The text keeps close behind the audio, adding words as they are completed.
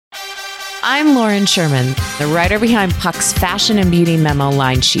I'm Lauren Sherman, the writer behind Puck's Fashion and Beauty Memo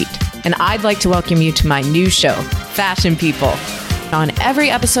line sheet, and I'd like to welcome you to my new show, Fashion People. On every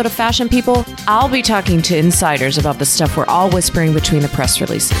episode of Fashion People, I'll be talking to insiders about the stuff we're all whispering between the press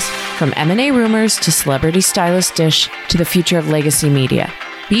releases, from M&A rumors to celebrity stylist dish to the future of legacy media.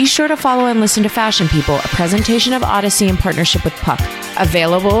 Be sure to follow and listen to Fashion People, a presentation of Odyssey in partnership with Puck,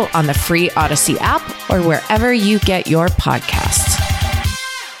 available on the free Odyssey app or wherever you get your podcasts.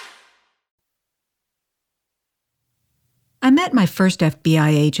 I met my first FBI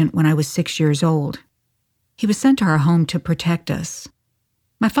agent when I was 6 years old. He was sent to our home to protect us.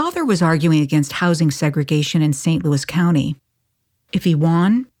 My father was arguing against housing segregation in St. Louis County. If he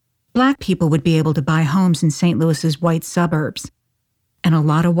won, Black people would be able to buy homes in St. Louis's white suburbs. And a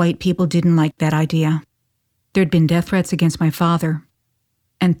lot of white people didn't like that idea. There'd been death threats against my father,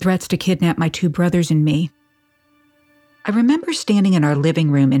 and threats to kidnap my two brothers and me. I remember standing in our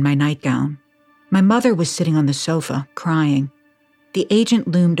living room in my nightgown. My mother was sitting on the sofa, crying. The agent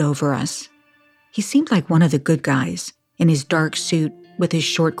loomed over us. He seemed like one of the good guys, in his dark suit with his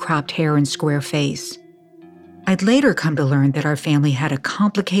short cropped hair and square face. I'd later come to learn that our family had a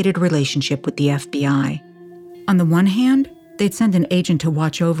complicated relationship with the FBI. On the one hand, they'd send an agent to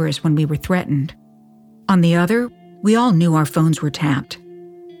watch over us when we were threatened. On the other, we all knew our phones were tapped.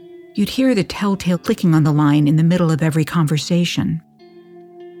 You'd hear the telltale clicking on the line in the middle of every conversation.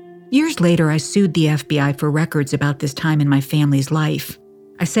 Years later, I sued the FBI for records about this time in my family's life.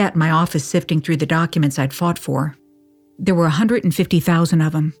 I sat in my office sifting through the documents I'd fought for. There were 150,000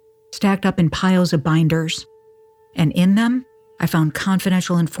 of them, stacked up in piles of binders. And in them, I found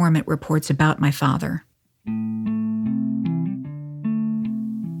confidential informant reports about my father.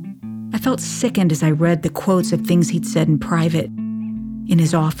 I felt sickened as I read the quotes of things he'd said in private, in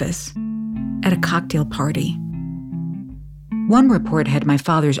his office, at a cocktail party. One report had my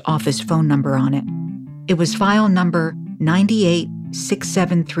father's office phone number on it. It was file number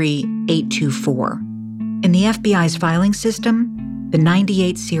 98673824. In the FBI's filing system, the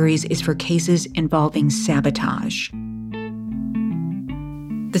 98 series is for cases involving sabotage.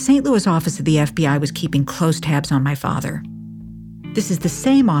 The St. Louis office of the FBI was keeping close tabs on my father. This is the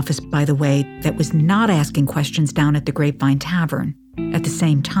same office, by the way, that was not asking questions down at the Grapevine Tavern at the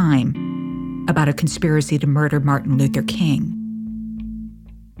same time about a conspiracy to murder Martin Luther King.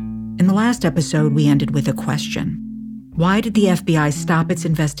 In the last episode, we ended with a question. Why did the FBI stop its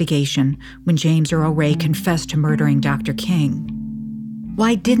investigation when James Earl Ray confessed to murdering Dr. King?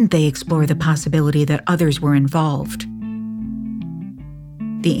 Why didn't they explore the possibility that others were involved?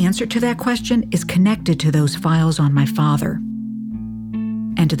 The answer to that question is connected to those files on my father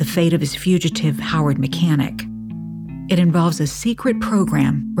and to the fate of his fugitive, Howard Mechanic. It involves a secret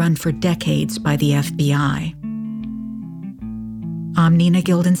program run for decades by the FBI. I'm Nina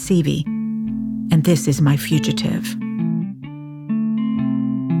Gilden-Seavey, and this is My Fugitive.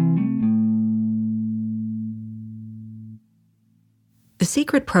 The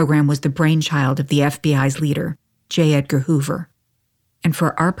secret program was the brainchild of the FBI's leader, J. Edgar Hoover. And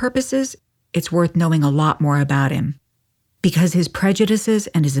for our purposes, it's worth knowing a lot more about him, because his prejudices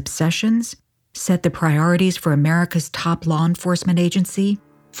and his obsessions set the priorities for America's top law enforcement agency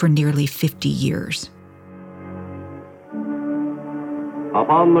for nearly 50 years.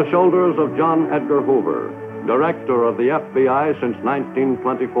 Upon the shoulders of John Edgar Hoover, director of the FBI since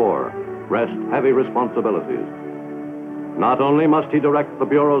 1924, rest heavy responsibilities. Not only must he direct the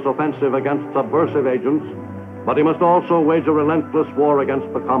Bureau's offensive against subversive agents, but he must also wage a relentless war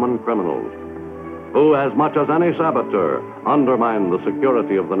against the common criminals, who, as much as any saboteur, undermine the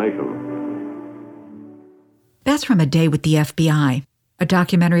security of the nation. That's from A Day with the FBI, a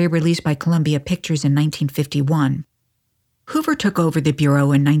documentary released by Columbia Pictures in 1951. Hoover took over the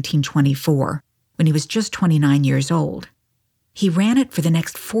Bureau in 1924, when he was just 29 years old. He ran it for the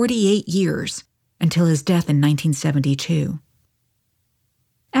next 48 years, until his death in 1972.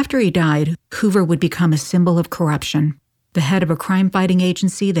 After he died, Hoover would become a symbol of corruption, the head of a crime-fighting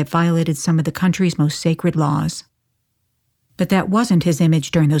agency that violated some of the country's most sacred laws. But that wasn't his image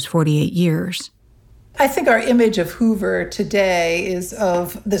during those 48 years. I think our image of Hoover today is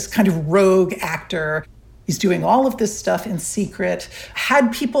of this kind of rogue actor. He's doing all of this stuff in secret.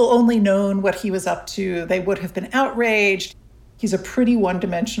 Had people only known what he was up to, they would have been outraged. He's a pretty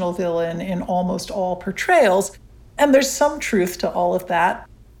one-dimensional villain in almost all portrayals, and there's some truth to all of that.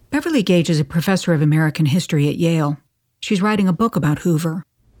 Beverly Gage is a professor of American history at Yale. She's writing a book about Hoover.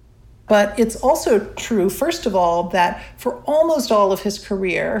 But it's also true, first of all, that for almost all of his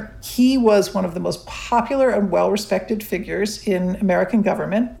career, he was one of the most popular and well-respected figures in American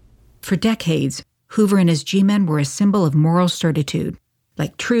government. For decades, Hoover and his G-men were a symbol of moral certitude,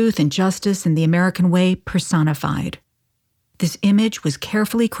 like truth and justice and the American way personified. This image was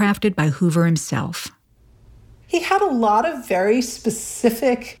carefully crafted by Hoover himself. He had a lot of very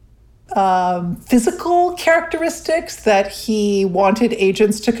specific physical characteristics that he wanted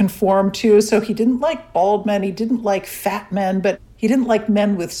agents to conform to. So he didn't like bald men, he didn't like fat men, but he didn't like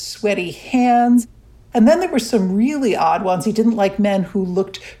men with sweaty hands. And then there were some really odd ones. He didn't like men who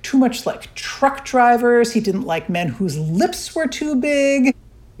looked too much like truck drivers. He didn't like men whose lips were too big.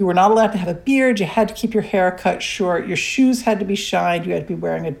 You were not allowed to have a beard. You had to keep your hair cut short. Your shoes had to be shined. You had to be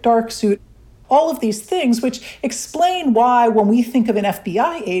wearing a dark suit. All of these things, which explain why when we think of an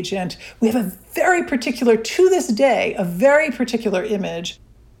FBI agent, we have a very particular, to this day, a very particular image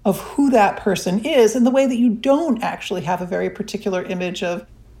of who that person is, in the way that you don't actually have a very particular image of, I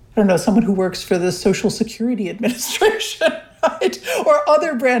don't know, someone who works for the Social Security Administration, right? Or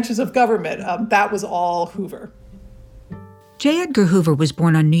other branches of government. That was all Hoover. J. Edgar Hoover was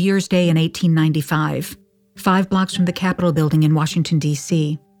born on New Year's Day in 1895, 5 blocks from the Capitol building in Washington,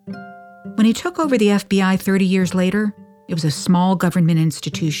 D.C. When he took over the FBI 30 years later, it was a small government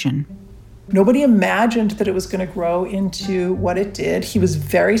institution. Nobody imagined that it was going to grow into what it did. He was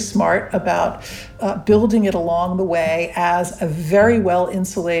very smart about building it along the way as a very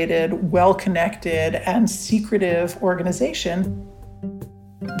well-insulated, well-connected, and secretive organization.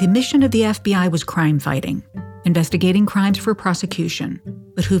 The mission of the FBI was crime fighting, investigating crimes for prosecution.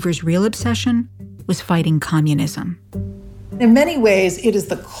 But Hoover's real obsession was fighting communism. In many ways, it is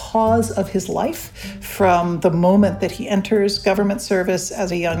the cause of his life, from the moment that he enters government service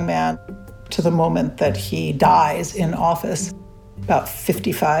as a young man to the moment that he dies in office about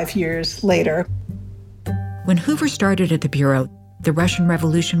 55 years later. When Hoover started at the Bureau, the Russian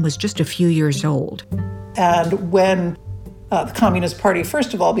Revolution was just a few years old. And when the Communist Party,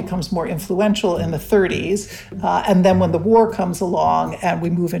 first of all, becomes more influential in the 30s, and then when the war comes along and we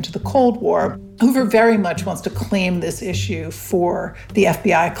move into the Cold War, Hoover very much wants to claim this issue for the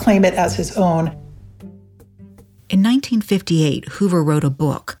FBI, claim it as his own. In 1958, Hoover wrote a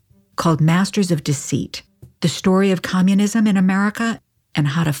book called Masters of Deceit, The Story of Communism in America and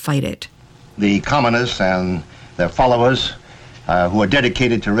How to Fight It. The communists and their followers who are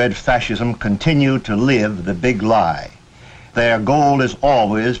dedicated to red fascism continue to live the big lie. Their goal has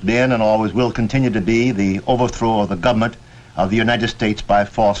always been and always will continue to be the overthrow of the government of the United States by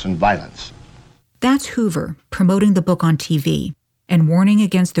force and violence. That's Hoover promoting the book on TV and warning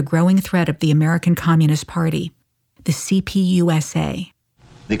against the growing threat of the American Communist Party, the CPUSA.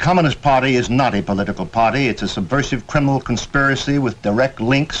 The Communist Party is not a political party. It's a subversive criminal conspiracy with direct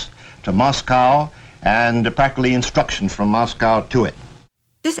links to Moscow and practically instructions from Moscow to it.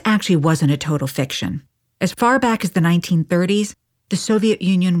 This actually wasn't a total fiction. As far back as the 1930s, the Soviet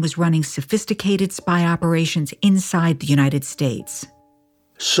Union was running sophisticated spy operations inside the United States.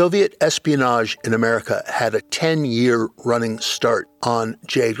 Soviet espionage in America had a 10-year running start on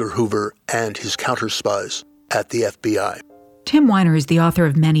J. Edgar Hoover and his counter-spies at the FBI. Tim Weiner is the author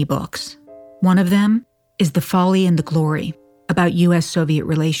of many books. One of them is The Folly and the Glory, about U.S.-Soviet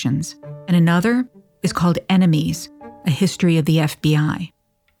relations, and another is called Enemies, A History of the FBI.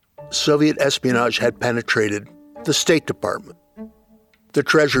 Soviet espionage had penetrated the State Department, the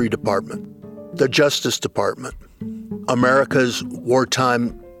Treasury Department, the Justice Department, America's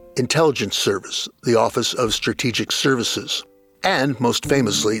wartime intelligence service, the Office of Strategic Services, and, most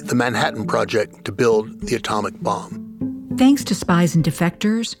famously, the Manhattan Project to build the atomic bomb. Thanks to spies and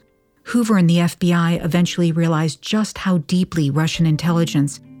defectors, Hoover and the FBI eventually realized just how deeply Russian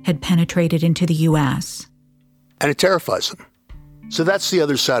intelligence had penetrated into the U.S. And it terrifies them. So that's the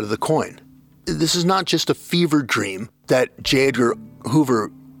other side of the coin. This is not just a fever dream that J. Edgar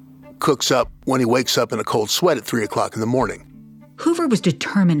Hoover cooks up when he wakes up in a cold sweat at 3 o'clock in the morning. Hoover was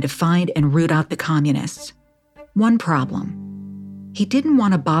determined to find and root out the communists. One problem: he didn't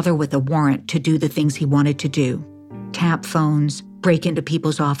want to bother with a warrant to do the things he wanted to do. Tap phones, break into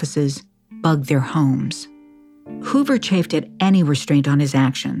people's offices, bug their homes. Hoover chafed at any restraint on his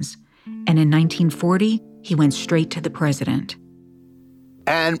actions, and in 1940, he went straight to the president.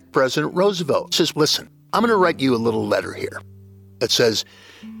 And President Roosevelt says, listen, I'm going to write you a little letter here that says,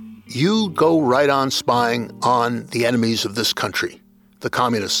 you go right on spying on the enemies of this country, the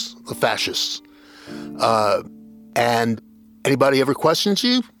communists, the fascists. And anybody ever questions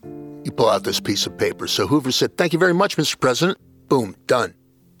you, you pull out this piece of paper. So Hoover said, thank you very much, Mr. President. Boom, done.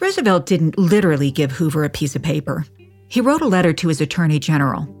 Roosevelt didn't literally give Hoover a piece of paper. He wrote a letter to his attorney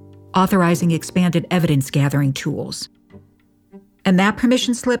general, authorizing expanded evidence-gathering tools. And that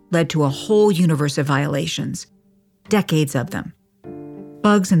permission slip led to a whole universe of violations, decades of them.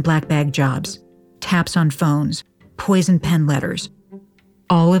 Bugs and black bag jobs, taps on phones, poison pen letters.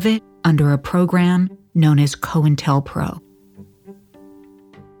 All of it under a program known as COINTELPRO.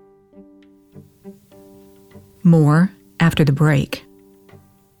 More after the break.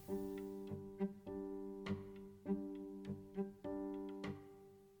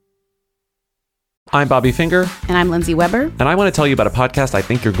 I'm Bobby Finger. And I'm Lindsay Weber. And I want to tell you about a podcast I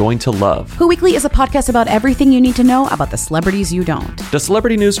think you're going to love. Who Weekly is a podcast about everything you need to know about the celebrities you don't. Does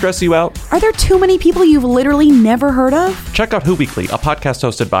celebrity news stress you out? Are there too many people you've literally never heard of? Check out Who Weekly, a podcast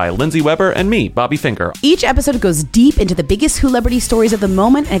hosted by Lindsay Weber and me, Bobby Finger. Each episode goes deep into the biggest Who-lebrity stories of the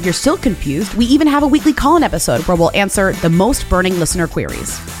moment, and if you're still confused, we even have a weekly call-in episode where we'll answer the most burning listener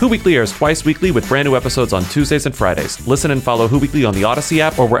queries. Who Weekly airs twice weekly with brand new episodes on Tuesdays and Fridays. Listen and follow Who Weekly on the Odyssey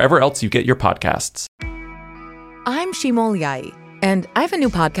app or wherever else you get your podcasts. I'm Shimol Yai, and I have a new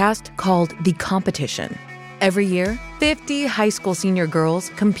podcast called The Competition. Every year, 50 high school senior girls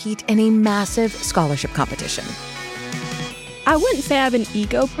compete in a massive scholarship competition. I wouldn't say I have an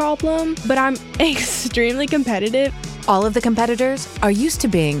ego problem, but I'm extremely competitive. All of the competitors are used to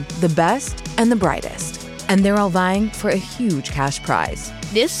being the best and the brightest, and they're all vying for a huge cash prize.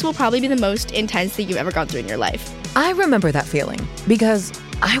 This will probably be the most intense thing you've ever gone through in your life. I remember that feeling because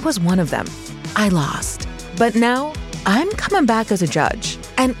I was one of them. I lost. But now, I'm coming back as a judge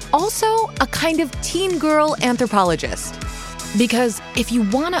and also a kind of teen girl anthropologist. Because if you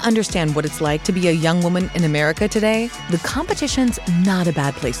want to understand what it's like to be a young woman in America today, The Competition's not a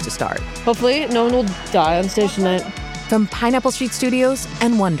bad place to start. Hopefully, no one will die on stage tonight. From Pineapple Street Studios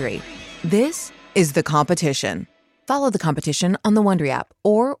and Wondery, this is The Competition. Follow The Competition on the Wondery app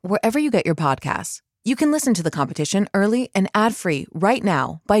or wherever you get your podcasts. You can listen to The Competition early and ad-free right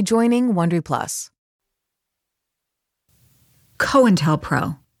now by joining Wondery Plus.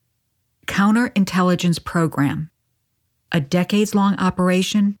 COINTELPRO, Counterintelligence Program, a decades-long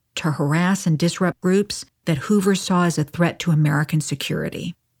operation to harass and disrupt groups that Hoover saw as a threat to American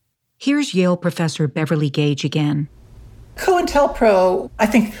security. Here's Yale professor Beverly Gage again. COINTELPRO, I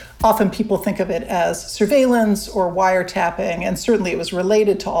think often people think of it as surveillance or wiretapping, and certainly it was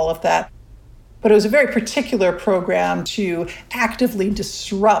related to all of that. But it was a very particular program to actively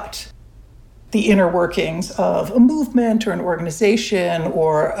disrupt the inner workings of a movement or an organization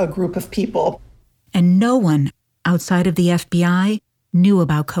or a group of people. And no one outside of the FBI knew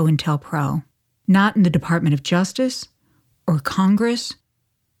about COINTELPRO, not in the Department of Justice or Congress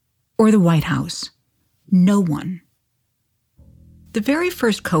or the White House. No one. The very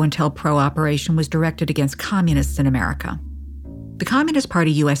first COINTELPRO operation was directed against communists in America. The Communist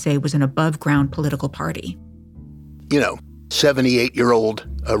Party USA was an above-ground political party. 78-year-old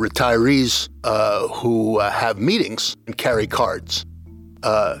retirees who have meetings and carry cards.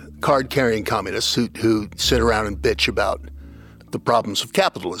 Card-carrying communists who sit around and bitch about the problems of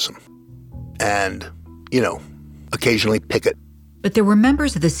capitalism and, occasionally picket. But there were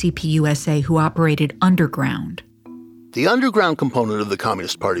members of the CPUSA who operated underground. The underground component of the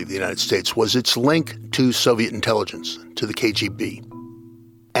Communist Party of the United States was its link to Soviet intelligence, to the KGB.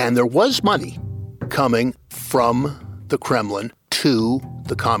 And there was money coming from the Kremlin to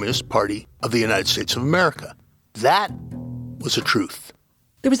the Communist Party of the United States of America. That was a truth.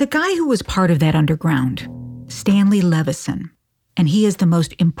 There was a guy who was part of that underground, Stanley Levison, and he is the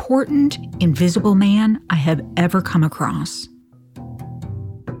most important invisible man I have ever come across.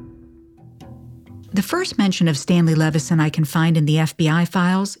 The first mention of Stanley Levison I can find in the FBI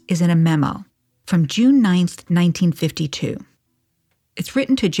files is in a memo from June 9th, 1952. It's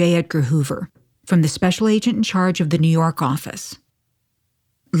written to J. Edgar Hoover from the special agent in charge of the New York office.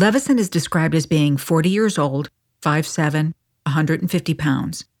 Levison is described as being 40 years old, 5'7", 150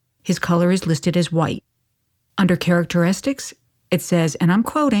 pounds. His color is listed as white. Under characteristics, it says, and I'm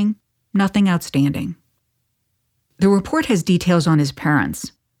quoting, nothing outstanding. The report has details on his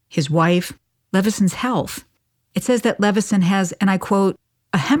parents, his wife, Levison's health. It says that Levison has, and I quote,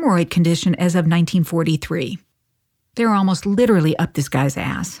 a hemorrhoid condition as of 1943. They're almost literally up this guy's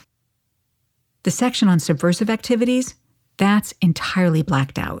ass. The section on subversive activities, that's entirely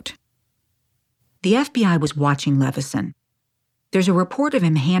blacked out. The FBI was watching Levison. There's a report of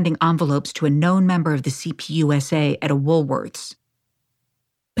him handing envelopes to a known member of the CPUSA at a Woolworths.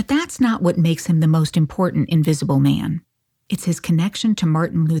 But that's not what makes him the most important invisible man. It's his connection to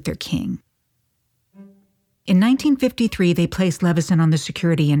Martin Luther King. In 1953, they placed Levison on the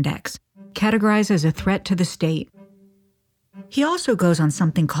Security Index, categorized as a threat to the state. He also goes on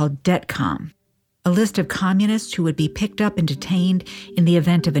something called DETCOM, a list of communists who would be picked up and detained in the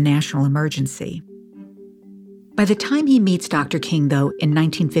event of a national emergency. By the time he meets Dr. King, though, in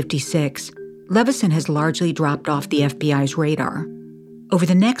 1956, Levison has largely dropped off the FBI's radar. Over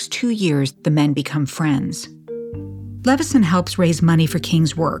the next 2 years, the men become friends. Leveson helps raise money for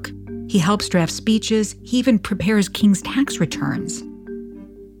King's work. He helps draft speeches. He even prepares King's tax returns.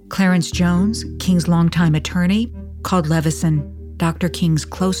 Clarence Jones, King's longtime attorney, called Leveson Dr. King's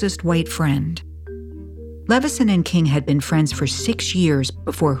closest white friend. Leveson and King had been friends for 6 years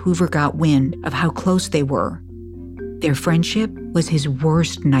before Hoover got wind of how close they were. Their friendship was his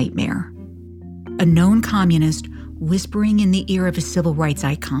worst nightmare. A known communist whispering in the ear of a civil rights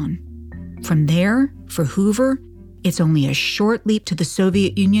icon. From there, for Hoover, it's only a short leap to the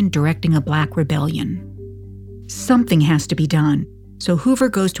Soviet Union directing a black rebellion. Something has to be done, so Hoover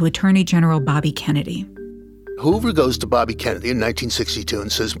goes to Attorney General Bobby Kennedy. Hoover goes to Bobby Kennedy in 1962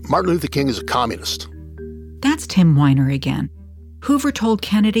 and says, Martin Luther King is a communist. That's Tim Weiner again. Hoover told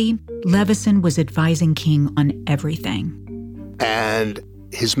Kennedy Leveson was advising King on everything. And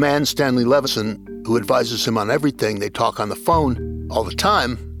his man, Stanley Leveson, who advises him on everything, they talk on the phone all the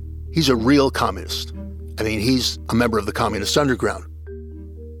time, he's a real communist. I mean, he's a member of the Communist Underground.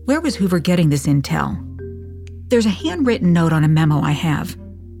 Where was Hoover getting this intel? There's a handwritten note on a memo I have,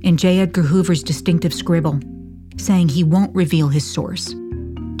 in J. Edgar Hoover's distinctive scribble, saying he won't reveal his source.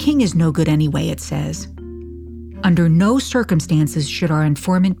 King is no good anyway, it says. Under no circumstances should our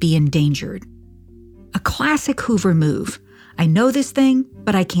informant be endangered. A classic Hoover move. I know this thing,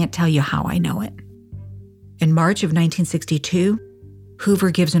 but I can't tell you how I know it. In March of 1962,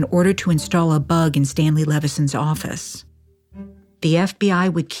 Hoover gives an order to install a bug in Stanley Leveson's office. The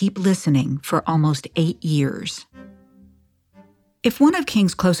FBI would keep listening for almost 8 years. If one of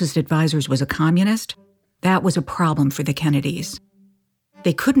King's closest advisors was a communist, that was a problem for the Kennedys.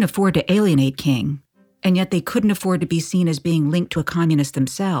 They couldn't afford to alienate King, and yet they couldn't afford to be seen as being linked to a communist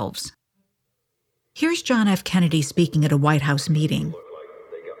themselves. Here's John F. Kennedy speaking at a White House meeting.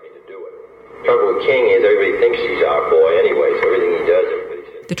 The trouble with King is everybody thinks he's our boy anyway, so everything he does, everybody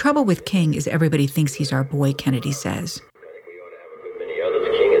says. The trouble with King is everybody thinks he's our boy, Kennedy says. I think we ought to have a good many others.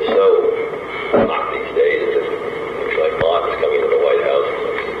 King is so hot these days, it looks like Martin's coming to the White House.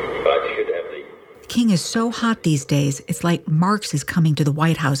 But I should have the... King is so hot these days, it's like Marx is coming to the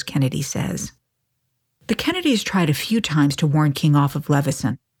White House, Kennedy says. The Kennedys tried a few times to warn King off of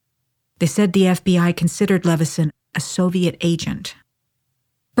Leveson. They said the FBI considered Leveson a Soviet agent.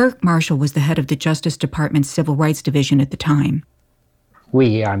 Burke Marshall was the head of the Justice Department's Civil Rights Division at the time.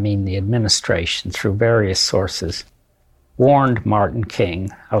 The administration, through various sources, warned Martin King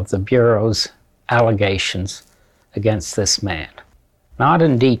of the Bureau's allegations against this man. Not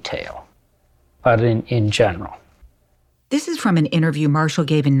in detail, but in general. This is from an interview Marshall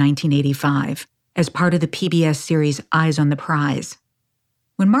gave in 1985 as part of the PBS series Eyes on the Prize.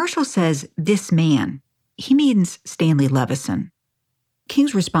 When Marshall says, this man, he means Stanley Leveson.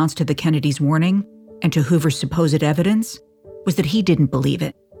 King's response to the Kennedys' warning and to Hoover's supposed evidence was that he didn't believe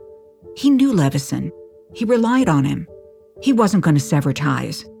it. He knew Leveson. He relied on him. He wasn't going to sever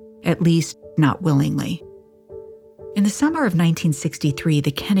ties, at least not willingly. In the summer of 1963,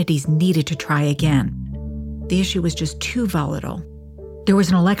 the Kennedys needed to try again. The issue was just too volatile. There was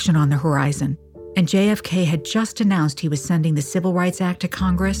an election on the horizon, and JFK had just announced he was sending the Civil Rights Act to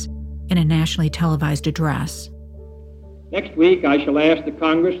Congress in a nationally televised address. Next week, I shall ask the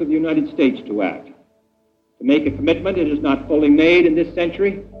Congress of the United States to act, to make a commitment it has not fully made in this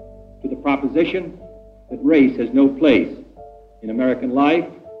century to the proposition that race has no place in American life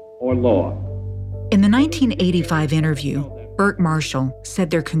or law. In the 1985 interview, Burke Marshall said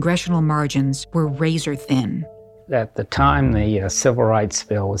their congressional margins were razor thin. At the time the Civil Rights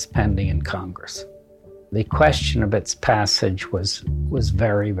Bill was pending in Congress, the question of its passage was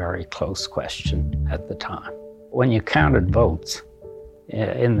very, very close question at the time. When you counted votes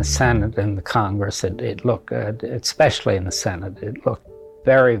in the Senate and the Congress, it looked, especially in the Senate, it looked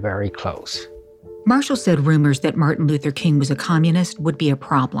very, very close. Marshall said rumors that Martin Luther King was a communist would be a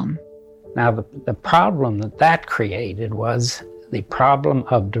problem. Now, the problem that created was the problem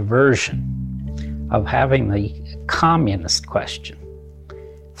of diversion, of having the communist question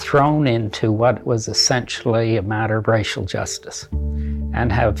thrown into what was essentially a matter of racial justice,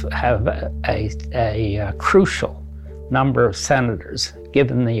 and have a crucial number of senators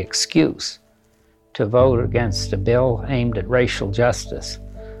given the excuse to vote against a bill aimed at racial justice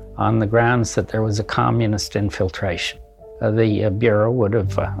on the grounds that there was a communist infiltration. The Bureau would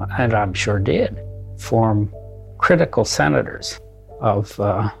have, and I'm sure did, form critical senators of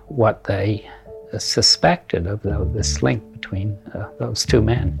what they suspected of this link between those two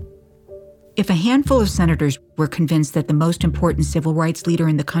men. If a handful of senators were convinced that the most important civil rights leader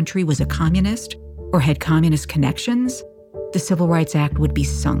in the country was a communist or had communist connections, the Civil Rights Act would be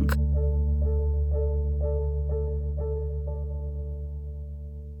sunk.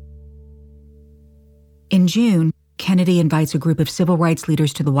 In June, Kennedy invites a group of civil rights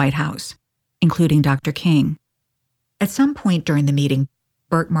leaders to the White House, including Dr. King. At some point during the meeting,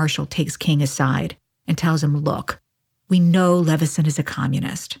 Burt Marshall takes King aside and tells him, look, we know Levison is a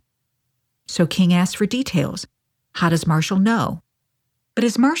communist. So King asks for details. How does Marshall know? But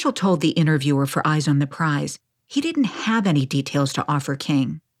as Marshall told the interviewer for Eyes on the Prize, he didn't have any details to offer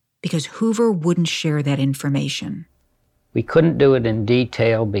King because Hoover wouldn't share that information. We couldn't do it in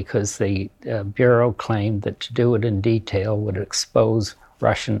detail because the Bureau claimed that to do it in detail would expose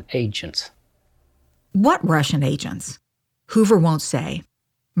Russian agents. What Russian agents? Hoover won't say.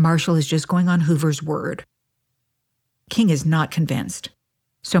 Marshall is just going on Hoover's word. King is not convinced,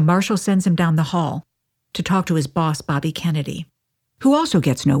 so Marshall sends him down the hall to talk to his boss, Bobby Kennedy, who also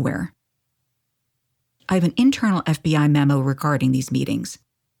gets nowhere. I have an internal FBI memo regarding these meetings.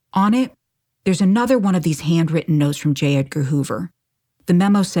 On it, there's another one of these handwritten notes from J. Edgar Hoover. The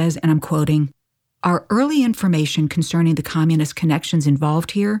memo says, and I'm quoting, "Our early information concerning the communist connections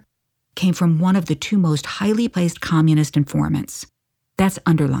involved here came from one of the two most highly placed communist informants." That's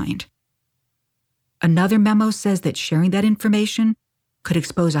underlined. Another memo says that sharing that information could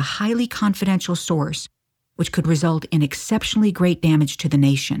expose a highly confidential source, which could result in exceptionally great damage to the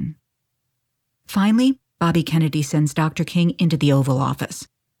nation. Finally, Bobby Kennedy sends Dr. King into the Oval Office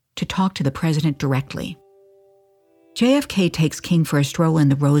to talk to the president directly. JFK takes King for a stroll in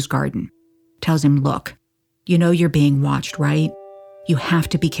the Rose Garden, tells him, look, you know you're being watched, right? You have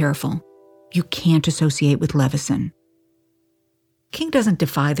to be careful. You can't associate with Levison. King doesn't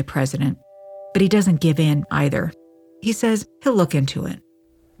defy the president, but he doesn't give in either. He says he'll look into it.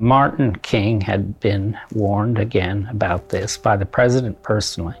 Martin King had been warned again about this by the president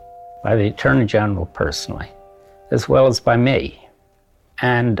personally, by the attorney general personally, as well as by me.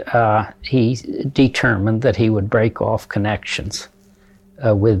 And he determined that he would break off connections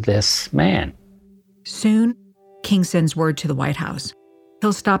with this man. Soon, King sends word to the White House.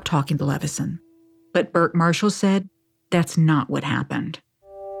 He'll stop talking to Levison. But Burt Marshall said that's not what happened.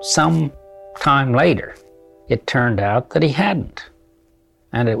 Some time later, it turned out that he hadn't.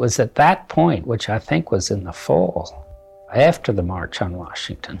 And it was at that point, which I think was in the fall, after the March on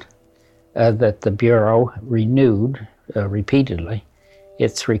Washington, that the Bureau renewed repeatedly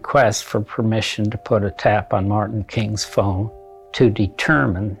its request for permission to put a tap on Martin King's phone to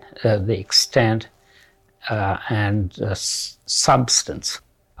determine the extent and substance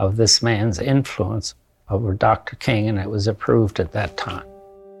of this man's influence over Dr. King, and it was approved at that time.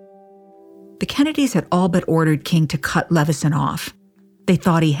 The Kennedys had all but ordered King to cut Levison off. They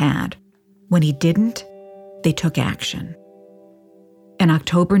thought he had. When he didn't, they took action. In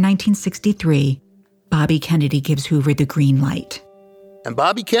October 1963, Bobby Kennedy gives Hoover the green light. And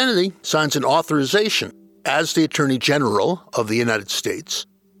Bobby Kennedy signs an authorization as the Attorney General of the United States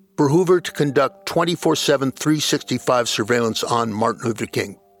for Hoover to conduct 24/7, 365 surveillance on Martin Luther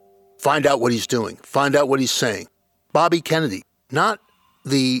King. Find out what he's doing. Find out what he's saying. Bobby Kennedy, not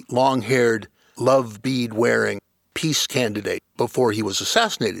the long-haired, love bead-wearing peace candidate before he was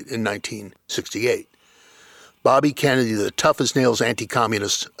assassinated in 1968. Bobby Kennedy, the tough-as-nails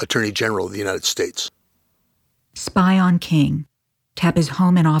anti-communist Attorney General of the United States. Spy on King. Tap his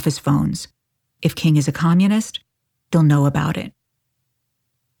home and office phones. If King is a communist, they'll know about it.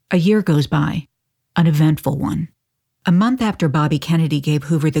 A year goes by, an eventful one. A month after Bobby Kennedy gave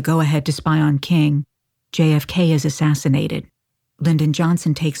Hoover the go-ahead to spy on King, JFK is assassinated. Lyndon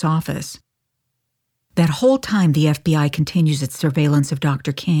Johnson takes office. That whole time, the FBI continues its surveillance of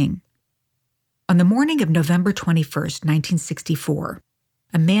Dr. King. On the morning of November 21st, 1964,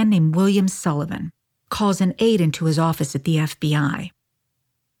 a man named William Sullivan calls an aide into his office at the FBI.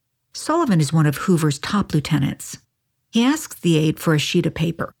 Sullivan is one of Hoover's top lieutenants. He asks the aide for a sheet of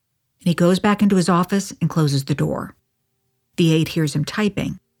paper, and he goes back into his office and closes the door. The aide hears him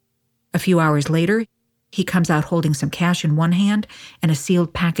typing. A few hours later, he comes out holding some cash in one hand and a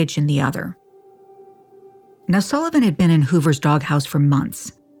sealed package in the other. Now, Sullivan had been in Hoover's doghouse for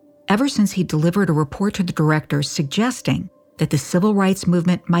months, ever since he delivered a report to the director suggesting that the civil rights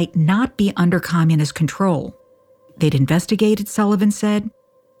movement might not be under communist control. They'd investigated, Sullivan said,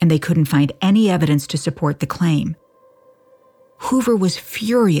 and they couldn't find any evidence to support the claim. Hoover was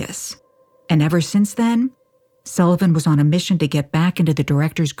furious, and ever since then, Sullivan was on a mission to get back into the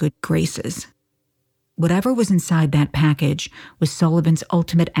director's good graces. Whatever was inside that package was Sullivan's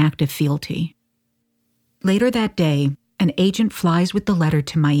ultimate act of fealty. Later that day, an agent flies with the letter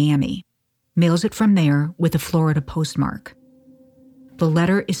to Miami, mails it from there with a Florida postmark. The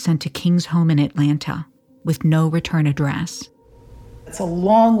letter is sent to King's home in Atlanta with no return address. It's a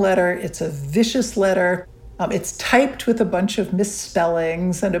long letter. It's a vicious letter. It's typed with a bunch of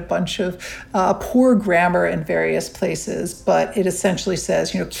misspellings and a bunch of poor grammar in various places, but it essentially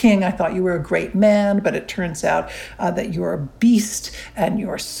says, King, I thought you were a great man, but it turns out that you're a beast and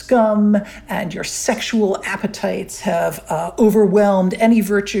you're scum and your sexual appetites have overwhelmed any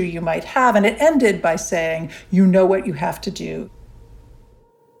virtue you might have. And it ended by saying, you know what you have to do.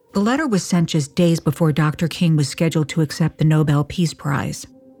 The letter was sent just days before Dr. King was scheduled to accept the Nobel Peace Prize.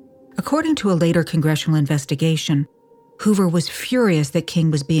 According to a later congressional investigation, Hoover was furious that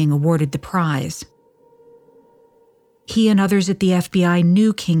King was being awarded the prize. He and others at the FBI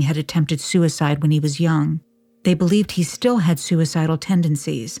knew King had attempted suicide when he was young. They believed he still had suicidal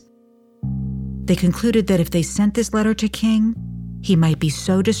tendencies. They concluded that if they sent this letter to King, he might be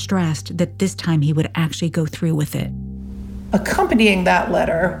so distressed that this time he would actually go through with it. Accompanying that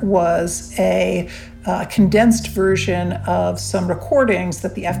letter was a condensed version of some recordings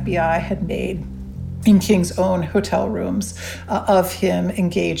that the FBI had made in King's own hotel rooms of him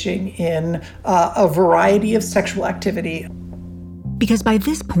engaging in a variety of sexual activity. Because by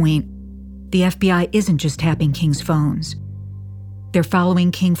this point, the FBI isn't just tapping King's phones. They're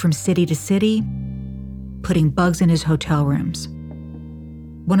following King from city to city, putting bugs in his hotel rooms.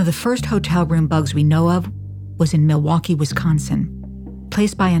 One of the first hotel room bugs we know of was in Milwaukee, Wisconsin,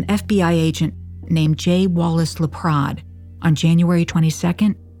 placed by an FBI agent named J. Wallace LaPrade on January 22,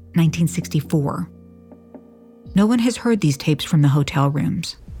 1964. No one has heard these tapes from the hotel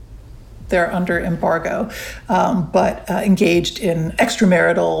rooms. They're under embargo, but engaged in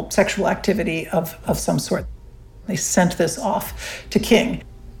extramarital sexual activity of some sort. They sent this off to King.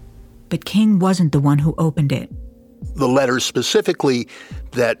 But King wasn't the one who opened it. The letter specifically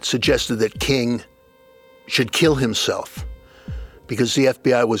that suggested that King should kill himself because the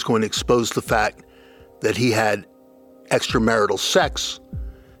FBI was going to expose the fact that he had extramarital sex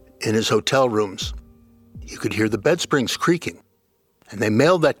in his hotel rooms. You could hear the bed springs creaking. And they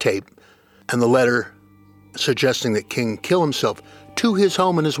mailed that tape and the letter suggesting that King kill himself to his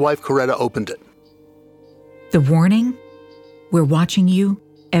home, and his wife, Coretta, opened it. The warning? We're watching you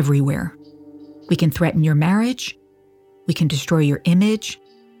everywhere. We can threaten your marriage. We can destroy your image.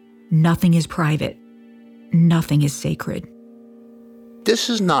 Nothing is private. Nothing is sacred. This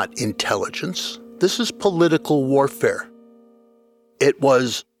is not intelligence. This is political warfare. It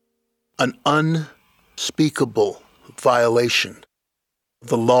was an unspeakable violation of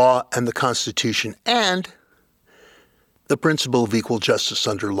the law and the Constitution and the principle of equal justice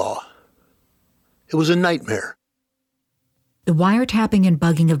under law. It was a nightmare. The wiretapping and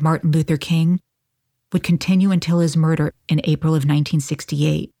bugging of Martin Luther King would continue until his murder in April of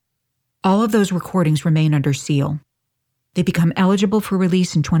 1968. All of those recordings remain under seal. They become eligible for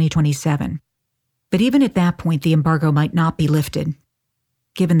release in 2027. But even at that point, the embargo might not be lifted,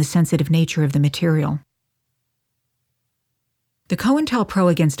 given the sensitive nature of the material. The COINTELPRO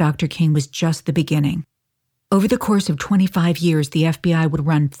against Dr. King was just the beginning. Over the course of 25 years, the FBI would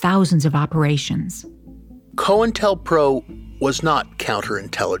run thousands of operations. COINTELPRO was not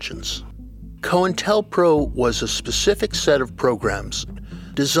counterintelligence. COINTELPRO was a specific set of programs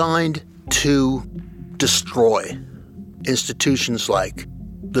designed to destroy institutions like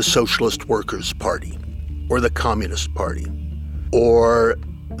the Socialist Workers' Party or the Communist Party or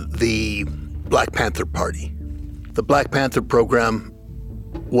the Black Panther Party. The Black Panther program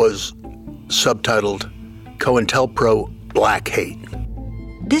was subtitled COINTELPRO Black Hate.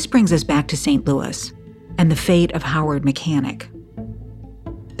 This brings us back to St. Louis and the fate of Howard Mechanic.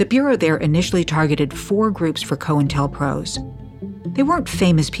 The Bureau there initially targeted 4 groups for COINTELPROs. They weren't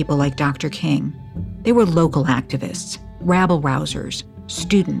famous people like Dr. King. They were local activists, rabble-rousers,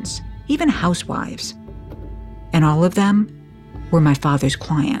 students, even housewives. And all of them were my father's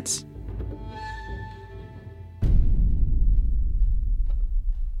clients.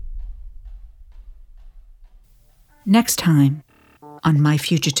 Next time on My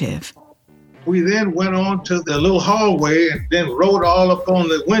Fugitive. We then went on to the little hallway and then wrote all up on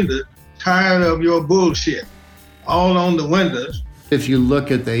the window, tired of your bullshit, all on the windows. If you look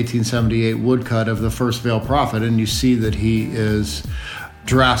at the 1878 woodcut of the first Veiled Prophet and you see that he is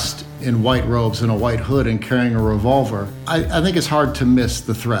dressed in white robes and a white hood and carrying a revolver, I think it's hard to miss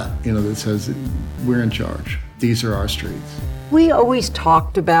the threat, that says we're in charge. These are our streets. We always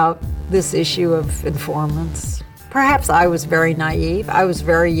talked about this issue of informants. Perhaps I was very naive. I was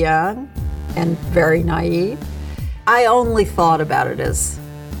very young and very naive. I only thought about it as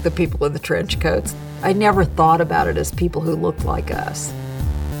the people in the trench coats. I never thought about it as people who looked like us.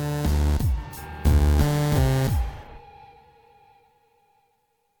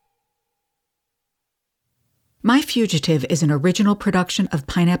 My Fugitive is an original production of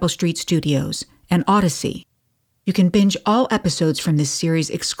Pineapple Street Studios and Odyssey, You can binge all episodes from this series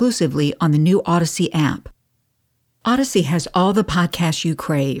exclusively on the new Odyssey app. Odyssey has all the podcasts you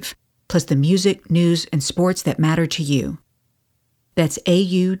crave, plus the music, news, and sports that matter to you. That's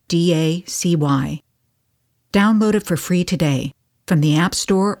AUDACY. Download it for free today from the App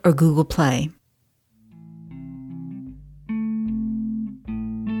Store or Google Play.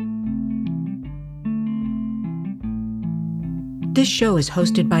 This show is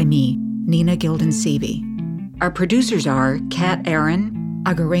hosted by me, Nina Gilden-Seavey. Our producers are Kat Aaron,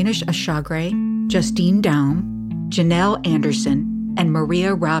 Agaranish Ashagre, Justine Daum, Janelle Anderson, and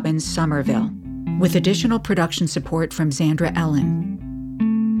Maria Robbins Somerville, with additional production support from Zandra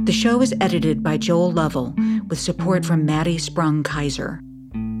Ellen. The show is edited by Joel Lovell, with support from Maddie Sprung-Kaiser.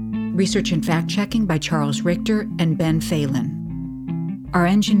 Research and fact-checking by Charles Richter and Ben Phelan. Our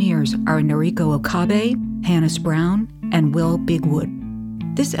engineers are Noriko Okabe, Hannes Brown, and Will Bigwood.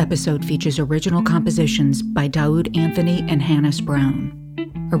 This episode features original compositions by Daoud Anthony and Hannes Brown.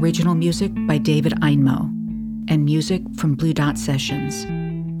 Original music by David Einmo, and music from Blue Dot Sessions.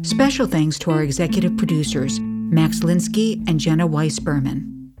 Special thanks to our executive producers, Max Linsky and Jenna Weiss-Berman.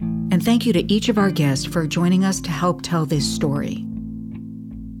 And thank you to each of our guests for joining us to help tell this story.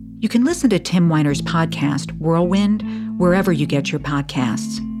 You can listen to Tim Weiner's podcast, Whirlwind, wherever you get your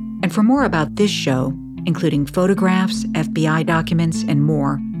podcasts. And for more about this show, including photographs, FBI documents, and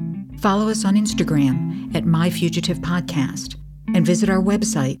more, follow us on Instagram at MyFugitivePodcast and visit our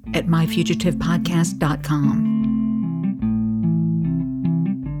website at myfugitivepodcast.com.